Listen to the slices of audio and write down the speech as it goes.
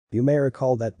You may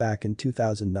recall that back in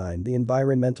 2009 the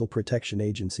Environmental Protection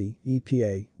Agency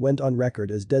 (EPA) went on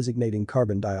record as designating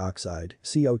carbon dioxide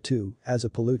 (CO2) as a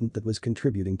pollutant that was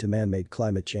contributing to man-made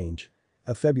climate change.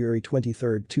 A February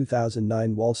 23,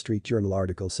 2009 Wall Street Journal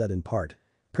article said in part,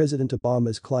 President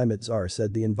Obama's climate czar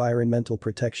said the Environmental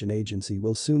Protection Agency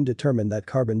will soon determine that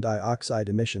carbon dioxide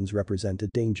emissions represent a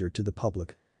danger to the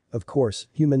public. Of course,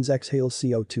 humans exhale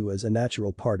CO2 as a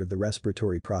natural part of the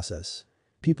respiratory process.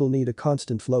 People need a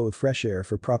constant flow of fresh air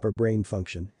for proper brain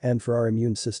function and for our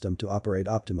immune system to operate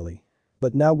optimally.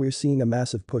 But now we're seeing a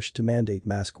massive push to mandate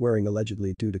mask wearing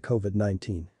allegedly due to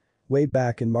COVID-19. Way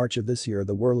back in March of this year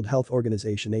the World Health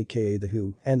Organization aka the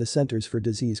WHO and the Centers for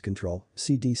Disease Control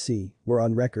 (CDC) were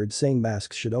on record saying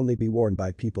masks should only be worn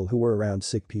by people who were around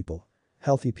sick people.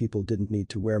 Healthy people didn't need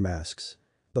to wear masks.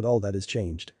 But all that has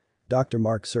changed. Dr.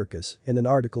 Mark Sircus, in an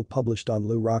article published on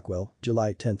Lew Rockwell,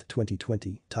 July 10,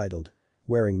 2020, titled,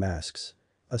 Wearing Masks.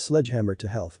 A Sledgehammer to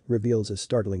Health, reveals a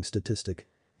startling statistic.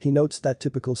 He notes that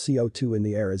typical CO2 in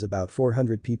the air is about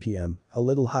 400 ppm, a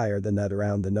little higher than that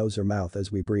around the nose or mouth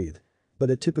as we breathe.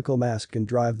 But a typical mask can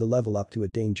drive the level up to a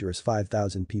dangerous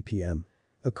 5,000 ppm.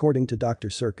 According to Dr.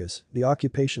 Sircus, the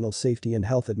Occupational Safety and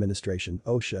Health Administration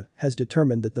 (OSHA) has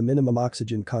determined that the minimum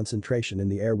oxygen concentration in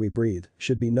the air we breathe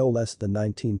should be no less than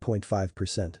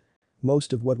 19.5%.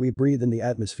 Most of what we breathe in the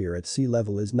atmosphere at sea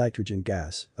level is nitrogen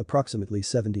gas, approximately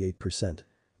 78%.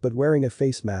 But wearing a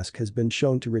face mask has been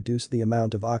shown to reduce the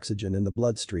amount of oxygen in the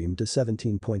bloodstream to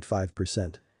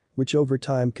 17.5%, which over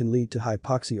time can lead to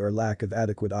hypoxia or lack of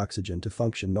adequate oxygen to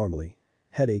function normally.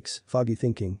 Headaches, foggy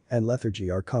thinking, and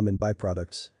lethargy are common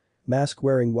byproducts. Mask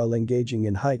wearing while engaging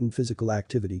in heightened physical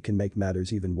activity can make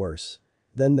matters even worse.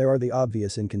 Then there are the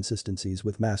obvious inconsistencies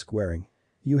with mask wearing.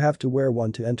 You have to wear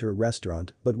one to enter a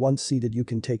restaurant, but once seated you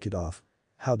can take it off.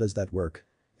 How does that work?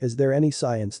 Is there any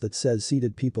science that says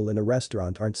seated people in a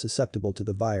restaurant aren't susceptible to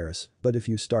the virus, but if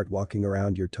you start walking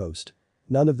around you're toast?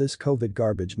 None of this COVID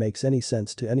garbage makes any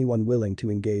sense to anyone willing to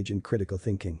engage in critical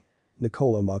thinking.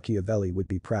 Niccolò Machiavelli would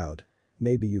be proud.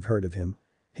 Maybe you've heard of him.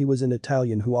 He was an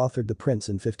Italian who authored The Prince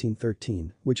in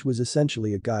 1513, which was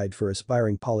essentially a guide for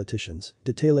aspiring politicians,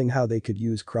 detailing how they could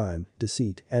use crime,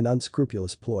 deceit, and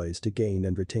unscrupulous ploys to gain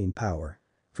and retain power.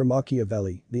 For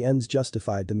Machiavelli, the ends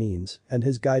justified the means, and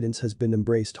his guidance has been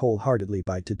embraced wholeheartedly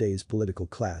by today's political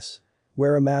class.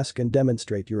 Wear a mask and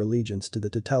demonstrate your allegiance to the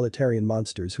totalitarian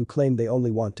monsters who claim they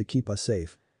only want to keep us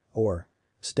safe. Or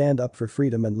stand up for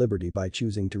freedom and liberty by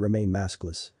choosing to remain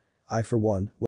maskless. I for one